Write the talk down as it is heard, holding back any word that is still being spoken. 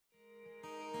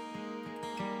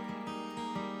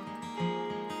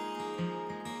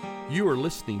You are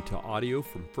listening to audio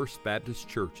from First Baptist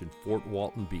Church in Fort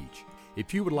Walton Beach.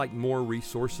 If you would like more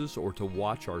resources or to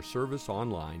watch our service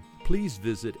online, please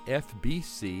visit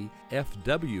fbcfwb.org.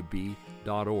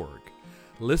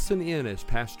 Listen in as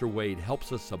Pastor Wade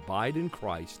helps us abide in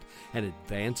Christ and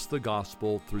advance the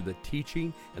gospel through the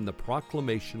teaching and the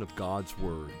proclamation of God's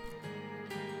Word.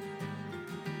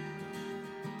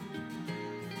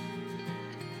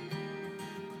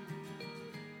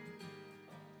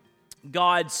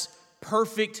 God's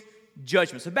perfect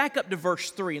judgment. So back up to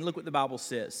verse 3 and look what the Bible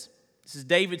says. This is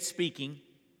David speaking.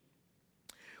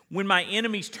 When my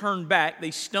enemies turn back,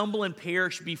 they stumble and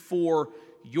perish before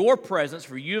your presence,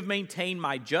 for you have maintained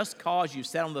my just cause. You've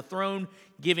sat on the throne,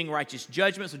 giving righteous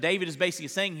judgment. So David is basically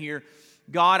saying here,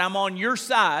 God, I'm on your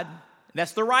side.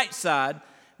 That's the right side,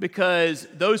 because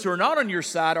those who are not on your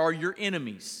side are your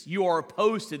enemies. You are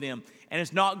opposed to them, and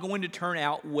it's not going to turn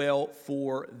out well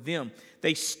for them.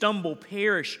 They stumble,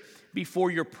 perish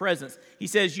before your presence. He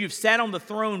says, you've sat on the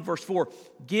throne, verse 4,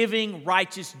 giving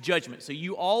righteous judgment. So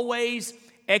you always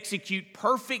execute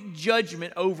perfect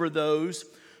judgment over those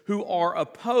who are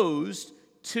opposed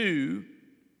to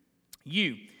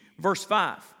you. Verse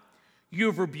 5, you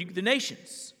have rebuked the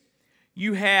nations.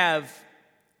 You have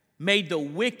made the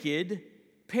wicked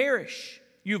perish.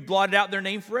 You have blotted out their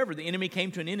name forever. The enemy came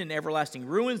to an end in everlasting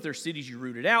ruins. Their cities you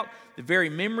rooted out. The very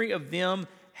memory of them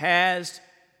has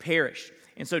perished.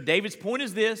 And so David's point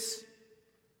is this: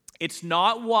 it's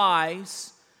not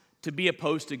wise to be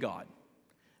opposed to God,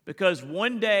 because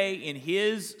one day in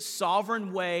His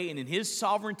sovereign way and in His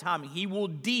sovereign timing, He will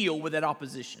deal with that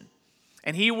opposition,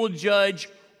 and He will judge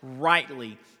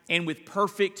rightly and with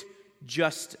perfect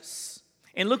justice.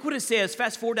 And look what it says.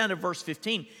 Fast forward down to verse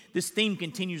 15. This theme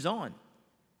continues on.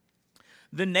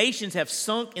 The nations have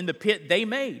sunk in the pit they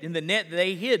made, in the net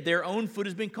they hid. Their own foot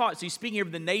has been caught. So he's speaking here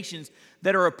of the nations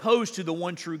that are opposed to the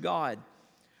one true God.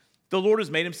 The Lord has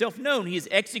made Himself known. He has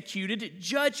executed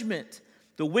judgment.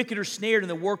 The wicked are snared in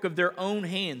the work of their own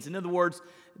hands. In other words,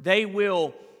 they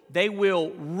will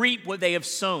reap what they have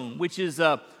sown, which is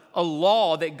a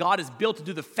law that God has built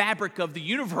into the fabric of the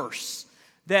universe,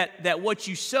 that what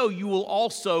you sow, you will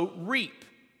also reap.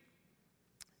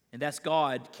 And that's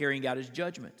God carrying out His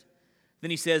judgment. Then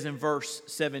he says in verse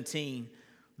 17,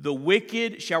 the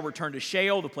wicked shall return to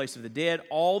Sheol, the place of the dead,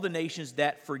 all the nations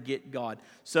that forget God.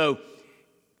 So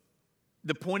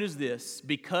the point is this: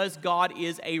 because God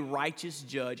is a righteous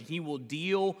judge, He will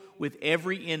deal with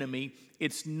every enemy.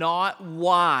 It's not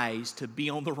wise to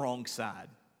be on the wrong side.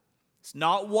 It's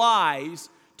not wise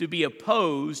to be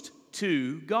opposed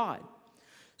to God.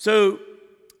 So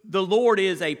the Lord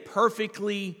is a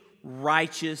perfectly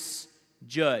righteous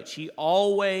judge. He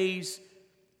always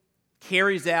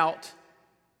carries out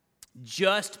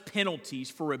just penalties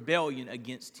for rebellion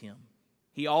against Him.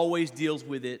 He always deals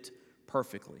with it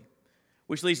perfectly.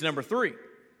 Which leads to number 3.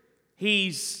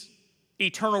 He's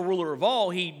eternal ruler of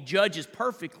all. He judges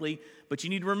perfectly, but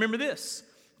you need to remember this: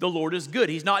 the Lord is good.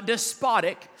 He's not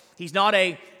despotic. He's not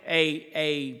a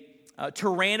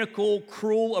tyrannical,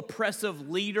 cruel, oppressive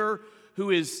leader who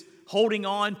is holding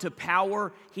on to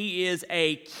power. He is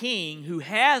a king who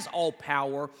has all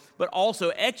power, but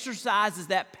also exercises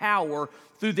that power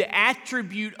through the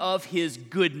attribute of His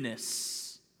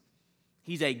goodness.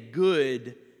 He's a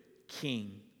good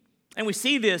king. And we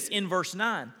see this in verse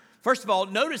 9. First of all,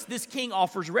 notice this king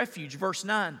offers refuge. Verse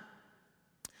 9.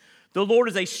 The Lord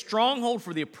is a stronghold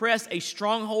for the oppressed, a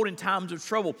stronghold in times of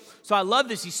trouble. So I love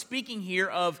this. He's speaking here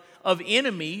of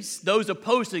enemies, those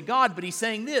opposed to God, but he's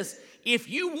saying this: if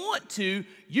you want to,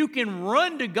 you can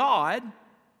run to God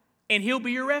and He'll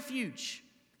be your refuge.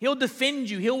 He'll defend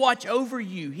you. He'll watch over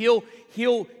you.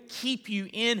 He'll keep you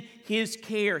in His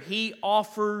care. He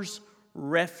offers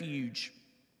refuge.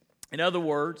 In other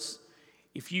words,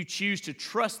 if you choose to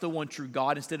trust the one true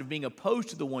God instead of being opposed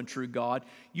to the one true God,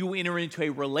 you will enter into a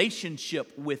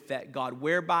relationship with that God,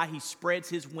 whereby He spreads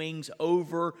His wings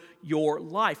over your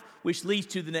life, which leads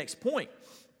to the next point.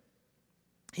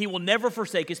 He will never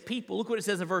forsake His people. Look what it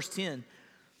says in verse 10.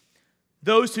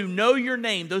 Those who know your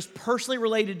name, those personally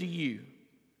related to you,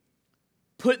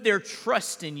 put their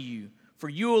trust in you. For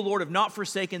you, O Lord, have not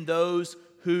forsaken those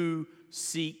who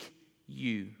seek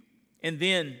you. And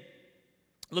then,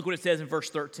 look what it says in verse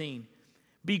 13.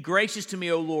 Be gracious to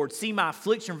me, O Lord. See my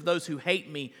affliction for those who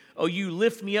hate me. Oh, you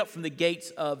lift me up from the gates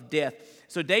of death.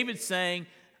 So David's saying,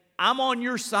 I'm on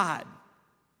your side.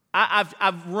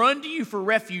 I've run to you for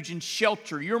refuge and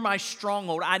shelter. You're my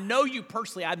stronghold. I know you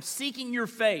personally. I'm seeking your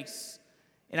face,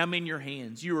 and I'm in your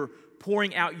hands. You are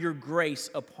pouring out your grace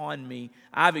upon me.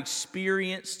 I've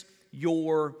experienced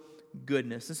your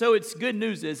goodness. And so it's good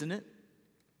news, isn't it?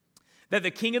 That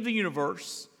the King of the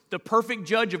universe, the perfect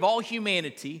judge of all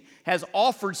humanity, has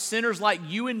offered sinners like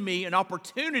you and me an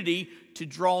opportunity to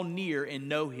draw near and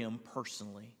know him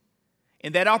personally.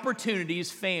 And that opportunity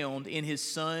is found in his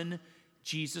Son,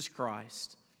 Jesus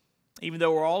Christ. Even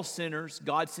though we're all sinners,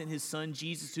 God sent his Son,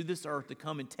 Jesus, to this earth to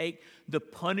come and take the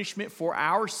punishment for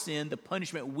our sin, the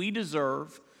punishment we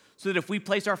deserve, so that if we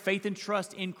place our faith and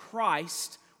trust in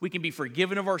Christ, we can be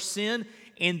forgiven of our sin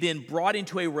and then brought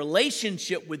into a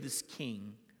relationship with this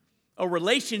King, a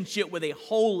relationship with a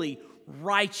holy,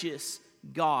 righteous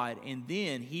God. And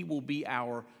then he will be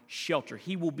our shelter.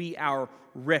 He will be our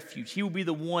refuge. He will be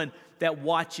the one that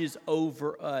watches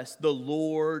over us. The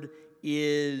Lord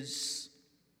is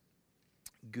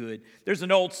good. There's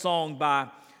an old song by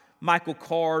Michael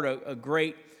Card, a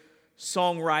great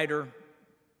songwriter,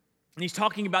 and he's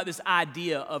talking about this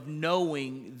idea of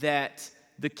knowing that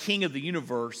the King of the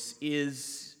universe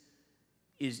is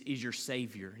your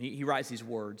Savior. He writes these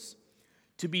words: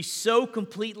 to be so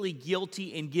completely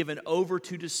guilty and given over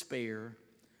to despair,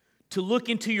 to look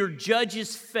into your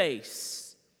judge's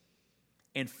face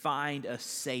and find a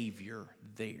Savior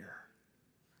there.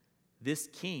 This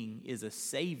King is a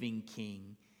saving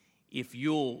King if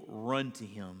you'll run to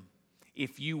him,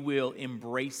 if you will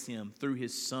embrace him through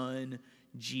his Son,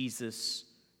 Jesus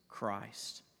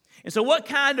Christ. And so what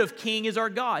kind of king is our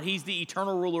God? He's the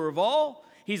eternal ruler of all.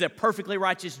 He's a perfectly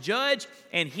righteous judge,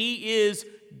 and he is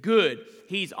good.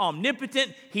 He's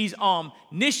omnipotent, he's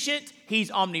omniscient, he's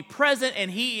omnipresent,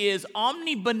 and he is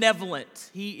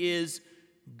omnibenevolent. He is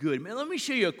good. Man, let me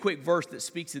show you a quick verse that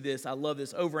speaks of this. I love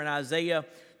this. Over in Isaiah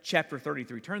chapter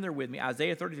 33. Turn there with me.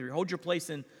 Isaiah 33. Hold your place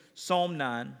in Psalm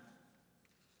 9.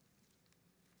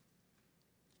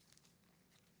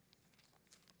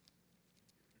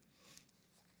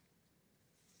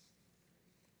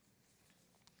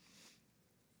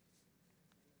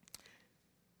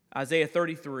 Isaiah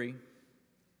 33.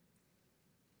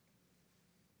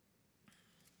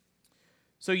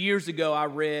 So years ago, I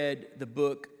read the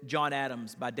book John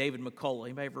Adams by David McCullough.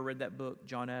 Anybody ever read that book,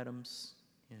 John Adams?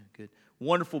 Yeah, good.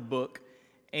 Wonderful book.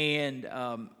 And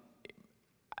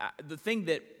the thing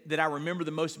that I remember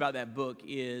the most about that book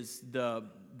is the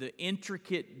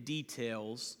intricate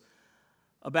details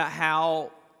about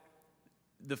how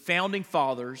the founding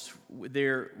fathers, with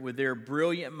their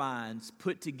brilliant minds,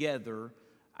 put together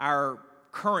our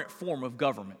current form of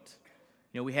government.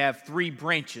 You know, we have three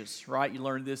branches, right? You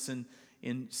learned this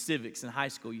in civics in high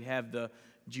school. You have the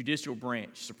judicial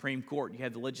branch, Supreme Court. You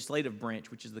have the legislative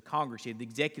branch, which is the Congress. You have the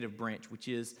executive branch, which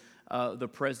is the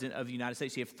President of the United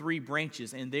States. You have three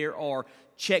branches, and there are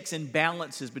checks and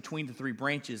balances between the three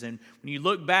branches. And when you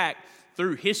look back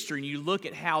through history and you look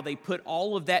at how they put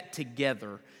all of that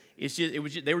together,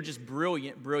 they were just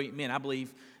brilliant men. I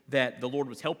believe that the Lord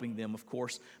was helping them, of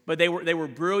course, but they were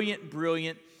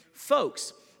brilliant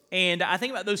folks. And I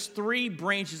think about those three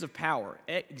branches of power: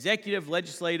 executive,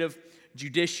 legislative,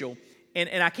 judicial.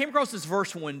 And I came across this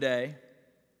verse one day,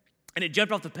 and it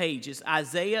jumped off the page. It's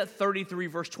Isaiah 33,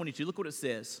 verse 22. Look what it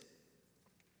says.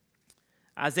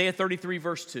 Isaiah 33,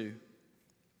 verse 2.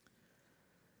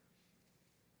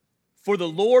 For the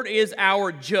Lord is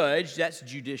our judge, that's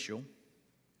judicial.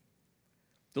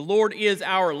 The Lord is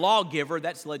our lawgiver,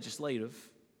 that's legislative.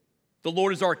 The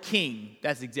Lord is our king,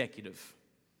 that's executive.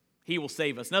 He will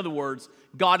save us. In other words,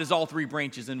 God is all three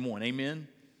branches in one. Amen?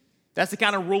 That's the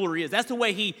kind of ruler he is. That's the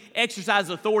way he exercises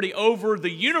authority over the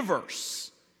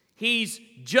universe. He's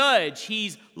judge.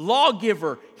 He's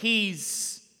lawgiver.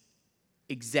 He's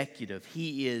executive.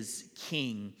 He is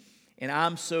king. And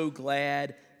I'm so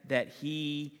glad that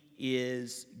he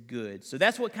is good. So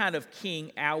that's what kind of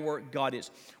king our God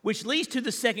is. Which leads to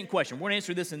the second question. We're going to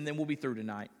answer this and then we'll be through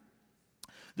tonight.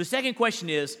 The second question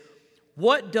is,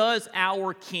 what does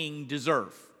our king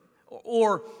deserve?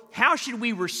 Or how should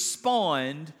we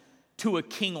respond to a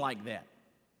king like that?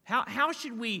 How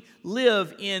should we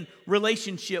live in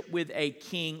relationship with a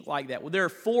king like that? Well, there are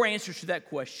four answers to that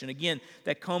question, again,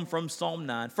 that come from Psalm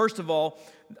 9. First of all,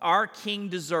 our king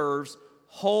deserves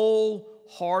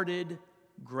wholehearted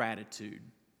gratitude.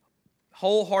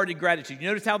 Wholehearted gratitude. You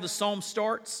notice how the psalm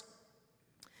starts?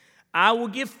 I will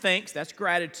give thanks, that's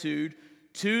gratitude,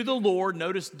 to the Lord.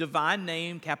 Notice divine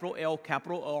name, capital L,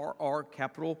 capital R,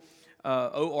 capital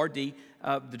O-R-D,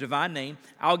 the divine name.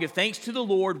 I'll give thanks to the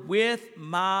Lord with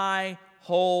my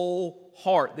whole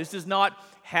heart. This is not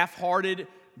half-hearted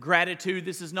gratitude.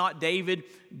 This is not David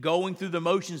going through the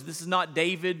motions. This is not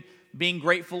David being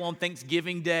grateful on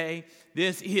Thanksgiving Day.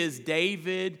 This is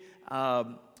David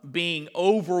being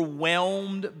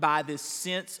overwhelmed by this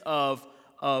sense of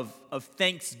of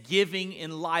thanksgiving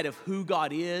in light of who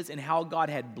God is and how God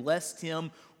had blessed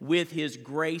him with his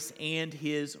grace and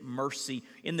his mercy.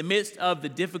 In the midst of the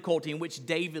difficulty in which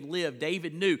David lived,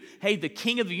 David knew, hey, the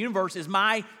King of the universe is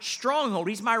my stronghold.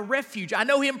 He's my refuge. I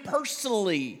know him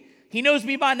personally. He knows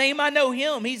me by name. I know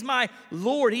him. He's my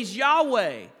Lord. He's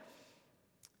Yahweh.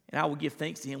 And I will give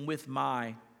thanks to him with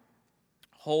my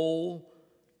whole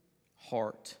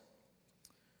heart.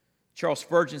 Charles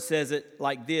Spurgeon says it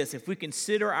like this: if we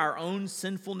consider our own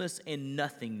sinfulness and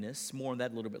nothingness, more on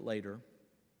that a little bit later.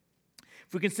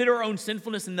 If we consider our own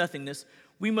sinfulness and nothingness,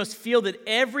 we must feel that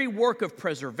every work of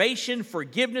preservation,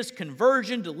 forgiveness,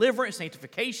 conversion, deliverance,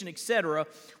 sanctification, etc.,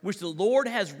 which the Lord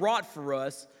has wrought for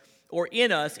us or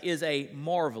in us is a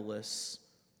marvelous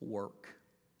work.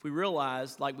 If we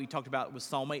realize, like we talked about with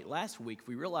Psalm 8 last week, if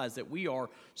we realize that we are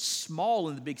small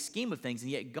in the big scheme of things,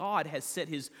 and yet God has set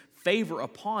his favor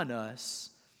upon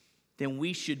us, then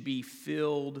we should be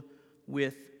filled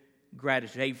with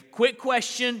gratitude. Hey, quick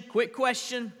question.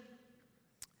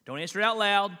 Don't answer it out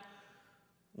loud.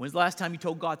 When's the last time you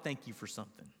told God thank you for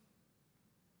something?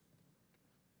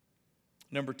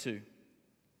 Number 2,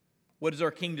 what does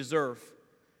our King deserve?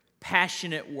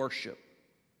 Passionate worship.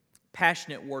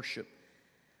 Passionate worship.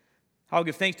 I'll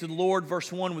give thanks to the Lord,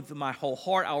 verse 1, with my whole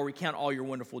heart. I will recount all your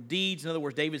wonderful deeds. In other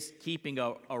words, David's keeping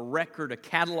a record, a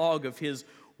catalog of his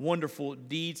wonderful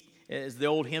deeds. As the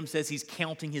old hymn says, he's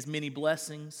counting his many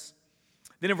blessings.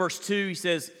 Then in verse 2, he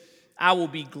says, I will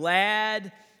be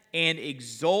glad and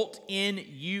exult in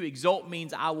you. Exult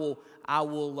means I will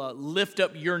lift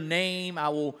up your name. I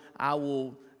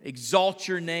will exalt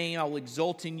your name. I will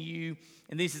exult in you.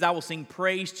 And then he says, I will sing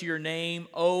praise to your name,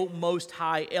 O Most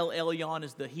High. El Elyon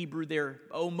is the Hebrew there.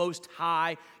 O Most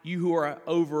High, you who are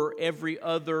over every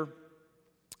other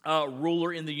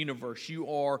ruler in the universe. You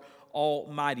are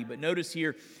almighty. But notice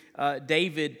here,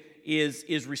 David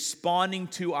is responding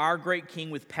to our great King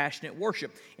with passionate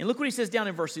worship. And look what he says down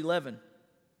in verse 11.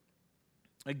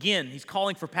 Again, he's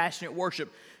calling for passionate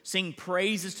worship. Sing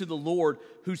praises to the Lord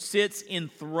who sits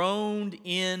enthroned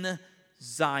in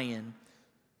Zion.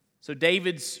 So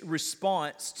David's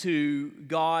response to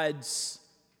God's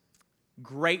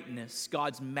greatness,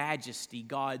 God's majesty,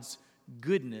 God's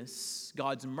goodness,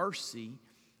 God's mercy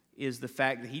is the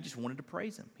fact that he just wanted to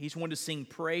praise him. He just wanted to sing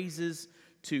praises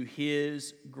to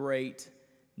his great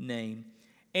name.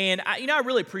 And I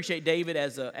really appreciate David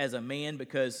as a man,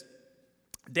 because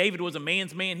David was a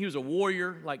man's man. He was a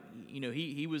warrior. Like,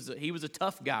 he was a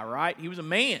tough guy, right? He was a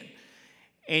man.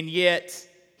 And yet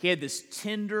he had this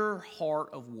tender heart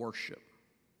of worship.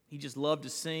 He just loved to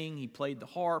sing. He played the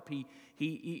harp. He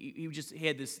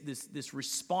had this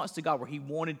response to God where he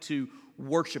wanted to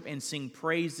worship and sing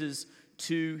praises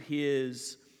to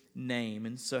his name.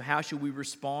 And so how should we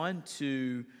respond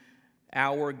to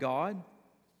our God?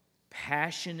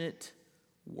 Passionate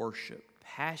worship.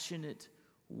 Passionate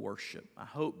worship. I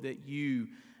hope that you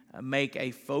make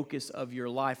a focus of your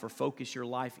life, or focus your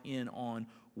life in on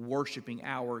worshiping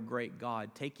our great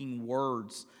God, taking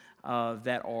words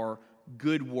that are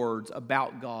good words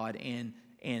about God and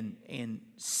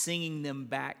singing them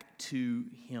back to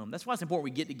him. That's why it's important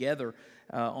we get together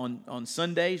on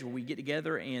Sundays, where we get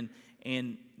together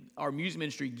and our music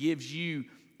ministry gives you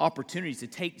opportunities to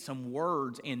take some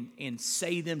words and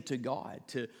say them to God,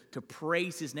 to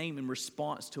praise his name in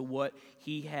response to what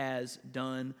he has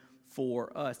done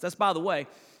for us. That's, by the way,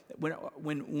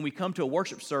 when we come to a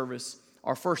worship service,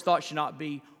 our first thought should not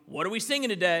be, what are we singing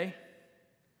today?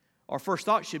 Our first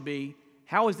thought should be,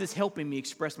 how is this helping me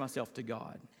express myself to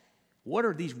God? What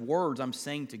are these words I'm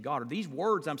saying to God? Are these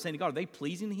words I'm saying to God, are they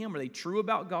pleasing to him? Are they true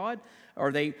about God?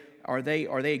 Are they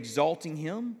exalting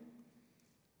him?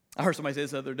 I heard somebody say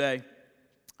this the other day.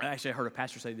 I heard a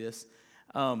pastor say this.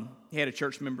 He had a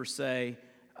church member say,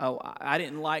 oh, I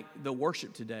didn't like the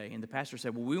worship today. And the pastor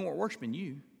said, well, we weren't worshiping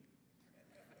you.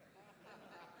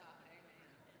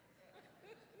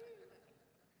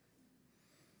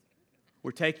 We're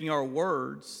taking our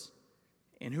words,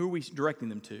 and who are we directing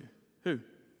them to? Who?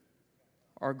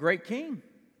 Our great King.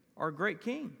 Our great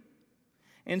King.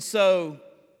 And so,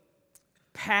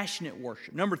 passionate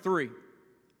worship. Number 3,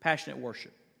 passionate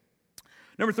worship.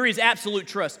 Number 3 is absolute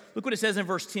trust. Look what it says in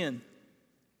verse 10.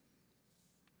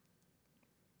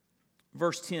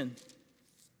 Verse 10.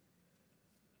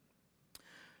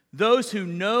 Those who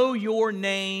know your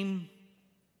name,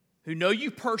 who know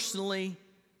you personally,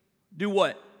 do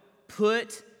what?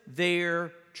 Put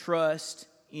their trust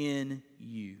in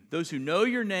you. Those who know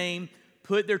your name,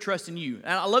 put their trust in you.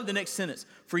 And I love the next sentence.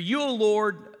 For you, O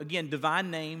Lord, again,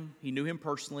 divine name, he knew him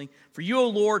personally. For you, O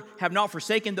Lord, have not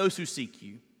forsaken those who seek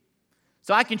you.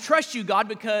 So I can trust you, God,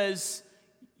 because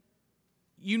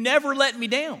you never let me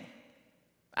down.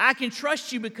 I can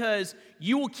trust you because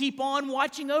you will keep on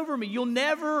watching over me. You'll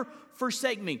never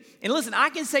forsake me. And listen, I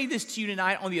can say this to you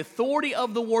tonight on the authority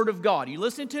of the Word of God. You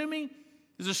listen to me?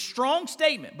 It's a strong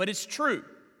statement, but it's true.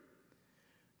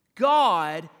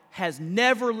 God has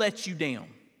never let you down.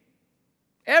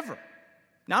 Ever.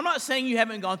 Now, I'm not saying you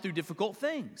haven't gone through difficult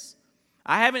things.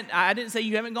 I didn't say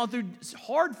you haven't gone through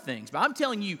hard things, but I'm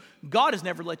telling you, God has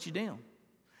never let you down.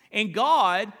 And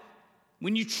God,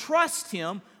 when you trust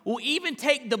Him, will even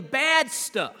take the bad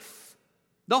stuff,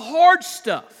 the hard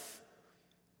stuff,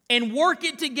 and work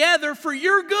it together for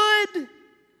your good.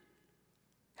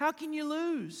 How can you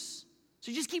lose?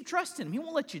 So just keep trusting Him. He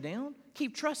won't let you down.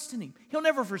 Keep trusting Him. He'll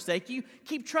never forsake you.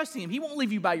 Keep trusting Him. He won't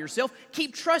leave you by yourself.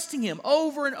 Keep trusting Him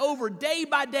over and over, day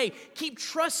by day. Keep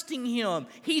trusting Him.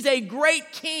 He's a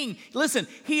great King. Listen,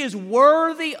 He is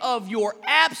worthy of your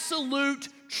absolute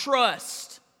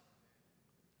trust.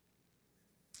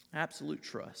 Absolute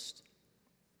trust.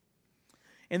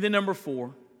 And then number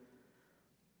 4,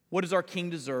 what does our King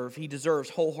deserve? He deserves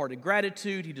wholehearted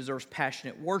gratitude. He deserves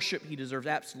passionate worship. He deserves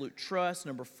absolute trust.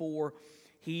 Number 4,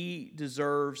 He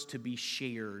deserves to be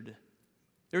shared.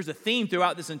 There's a theme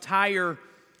throughout this entire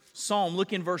psalm.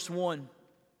 Look in verse 1.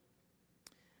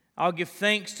 I'll give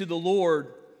thanks to the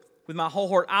Lord with my whole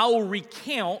heart. I will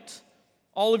recount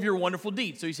all of your wonderful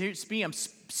deeds. So he's here speaking. I'm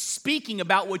speaking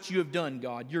about what you have done,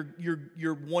 God,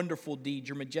 your wonderful deeds,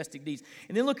 your majestic deeds.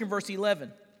 And then look in verse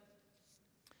 11.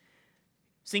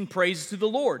 Sing praises to the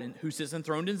Lord, and who sits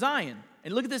enthroned in Zion.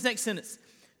 And look at this next sentence.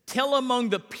 Tell among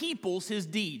the peoples His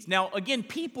deeds. Now, again,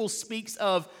 people speaks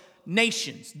of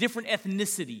nations, different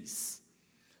ethnicities.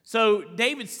 So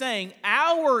David's saying,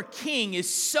 our King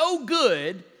is so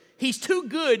good, He's too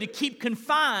good to keep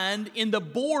confined in the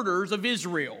borders of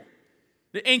Israel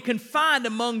and confined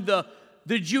among the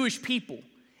Jewish people.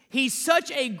 He's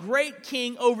such a great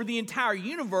King over the entire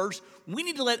universe, we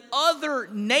need to let other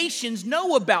nations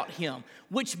know about Him,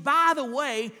 which, by the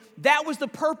way, that was the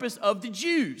purpose of the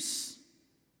Jews.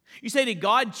 You say, did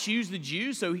God choose the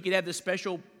Jews so He could have this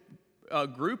special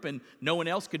group and no one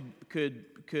else could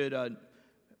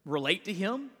relate to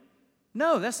Him?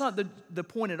 No, that's not the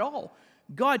point at all.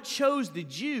 God chose the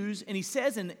Jews, and He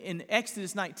says in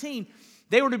Exodus 19,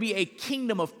 they were to be a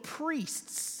kingdom of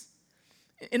priests.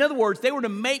 In other words, they were to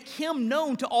make Him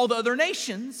known to all the other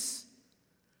nations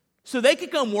so they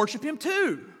could come worship Him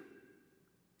too.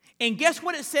 And guess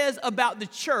what it says about the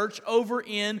church over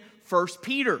in 1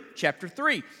 Peter chapter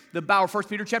 3, the Bible, 1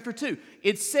 Peter chapter 2.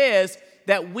 It says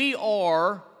that we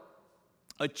are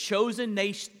a chosen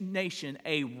nation,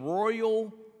 a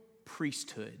royal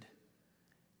priesthood,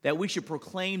 that we should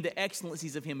proclaim the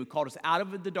excellencies of Him who called us out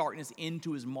of the darkness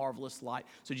into His marvelous light.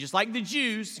 So just like the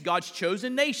Jews, God's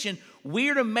chosen nation,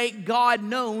 we're to make God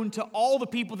known to all the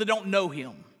people that don't know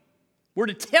Him. We're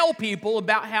to tell people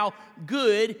about how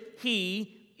good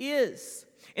He is.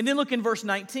 And then look in verse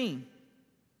 19.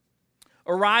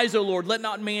 Arise, O Lord, let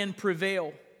not man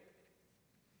prevail.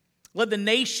 Let the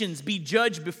nations be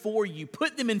judged before you.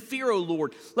 Put them in fear, O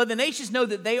Lord. Let the nations know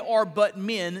that they are but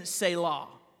men, Selah.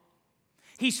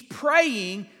 He's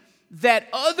praying that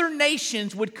other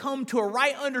nations would come to a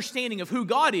right understanding of who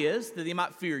God is, that they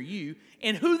might fear you,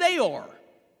 and who they are.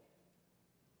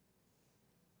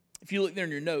 If you look there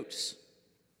in your notes,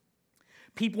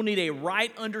 people need a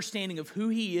right understanding of who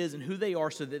He is and who they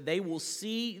are so that they will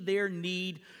see their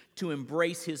need to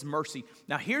embrace His mercy.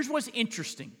 Now, here's what's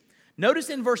interesting.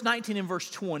 Notice in verse 19 and verse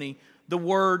 20 the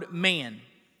word man.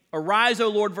 Arise, O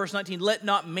Lord, verse 19, let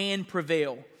not man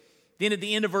prevail. Then at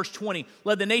the end of verse 20,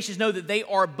 let the nations know that they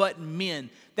are but men.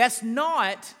 That's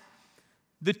not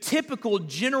the typical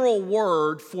general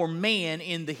word for man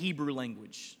in the Hebrew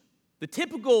language. The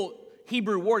typical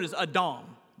Hebrew word is Adam,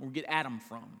 where we get Adam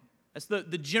from. That's the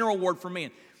general word for man.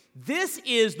 This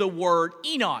is the word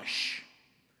Enosh.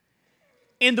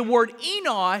 And the word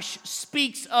Enosh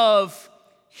speaks of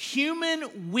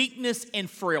human weakness and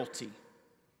frailty.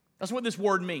 That's what this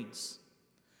word means.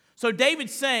 So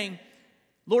David's saying,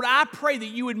 Lord, I pray that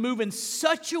you would move in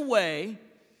such a way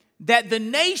that the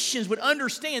nations would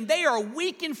understand they are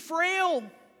weak and frail.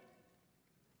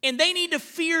 And they need to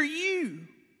fear you.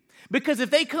 Because if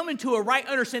they come into a right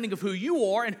understanding of who you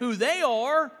are and who they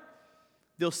are,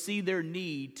 they'll see their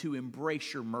need to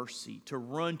embrace your mercy, to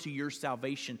run to your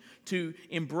salvation, to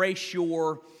embrace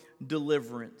your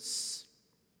deliverance.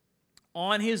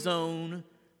 On his own,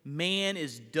 man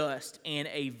is dust and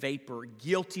a vapor,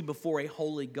 guilty before a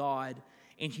holy God.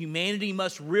 And humanity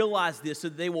must realize this so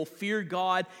that they will fear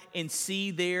God and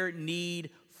see their need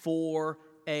for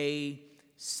a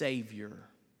Savior.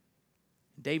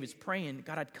 David's praying,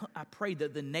 God, I pray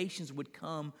that the nations would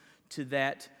come to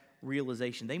that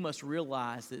realization. They must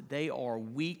realize that they are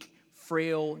weak,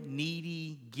 frail,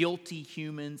 needy, guilty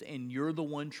humans, and you're the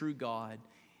one true God.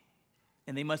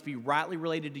 And they must be rightly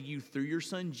related to you through your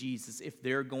Son Jesus if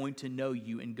they're going to know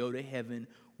you and go to heaven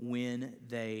when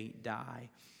they die.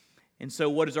 And so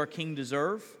what does our King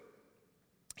deserve?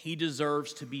 He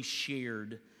deserves to be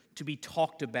shared, to be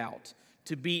talked about,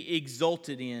 to be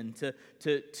exulted in,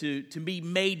 to be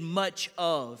made much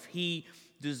of. He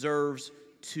deserves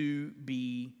to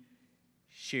be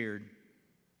shared.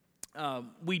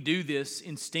 We do this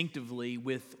instinctively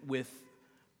with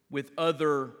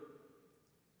other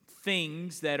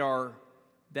things that are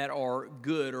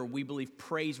good or we believe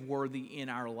praiseworthy in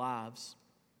our lives.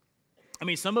 I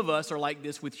mean, some of us are like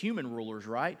this with human rulers,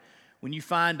 right? When you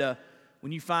find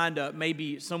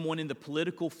maybe someone in the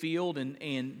political field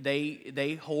and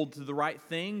they hold to the right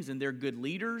things and they're good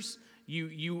leaders,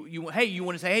 you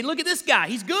want to say, hey, look at this guy,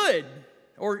 he's good,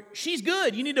 or she's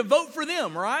good, you need to vote for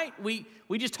them, right? We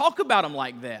just talk about them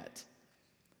like that.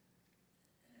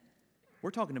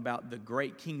 We're talking about the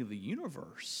great King of the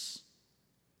universe.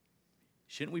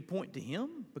 Shouldn't we point to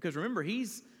him? Because remember,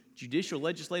 he's judicial,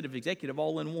 legislative, executive,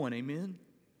 all in one. Amen?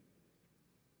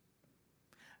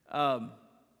 I'm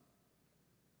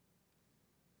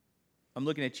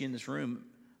looking at you in this room.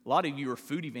 A lot of you are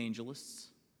food evangelists.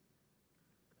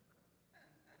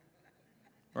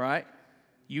 Right?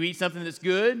 You eat something that's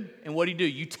good, and what do?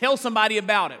 You tell somebody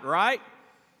about it, right?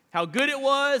 How good it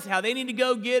was, how they need to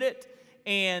go get it.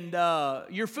 And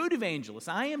you're food evangelists.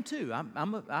 I am too.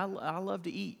 I love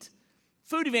to eat.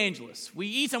 Food evangelists. We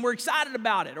eat and we're excited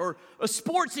about it. Or a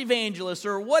sports evangelist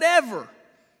or whatever.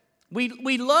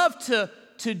 We love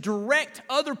to direct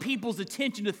other people's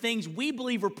attention to things we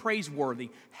believe are praiseworthy.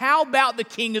 How about the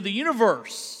King of the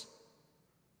universe?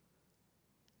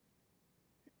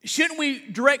 Shouldn't we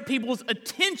direct people's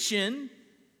attention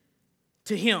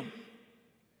to him?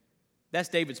 That's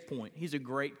David's point. He's a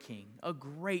great king, a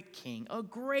great king, a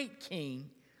great king.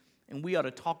 And we ought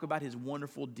to talk about his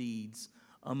wonderful deeds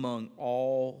among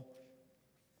all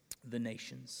the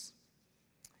nations.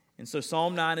 And so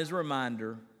Psalm 9 is a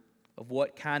reminder of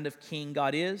what kind of king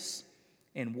God is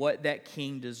and what that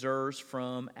king deserves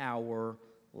from our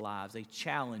lives. A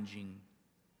challenging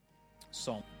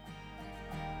psalm.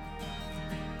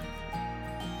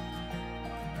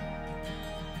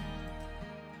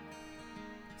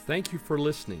 Thank you for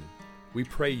listening. We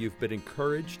pray you've been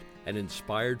encouraged and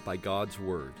inspired by God's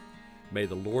Word. May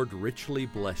the Lord richly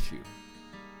bless you.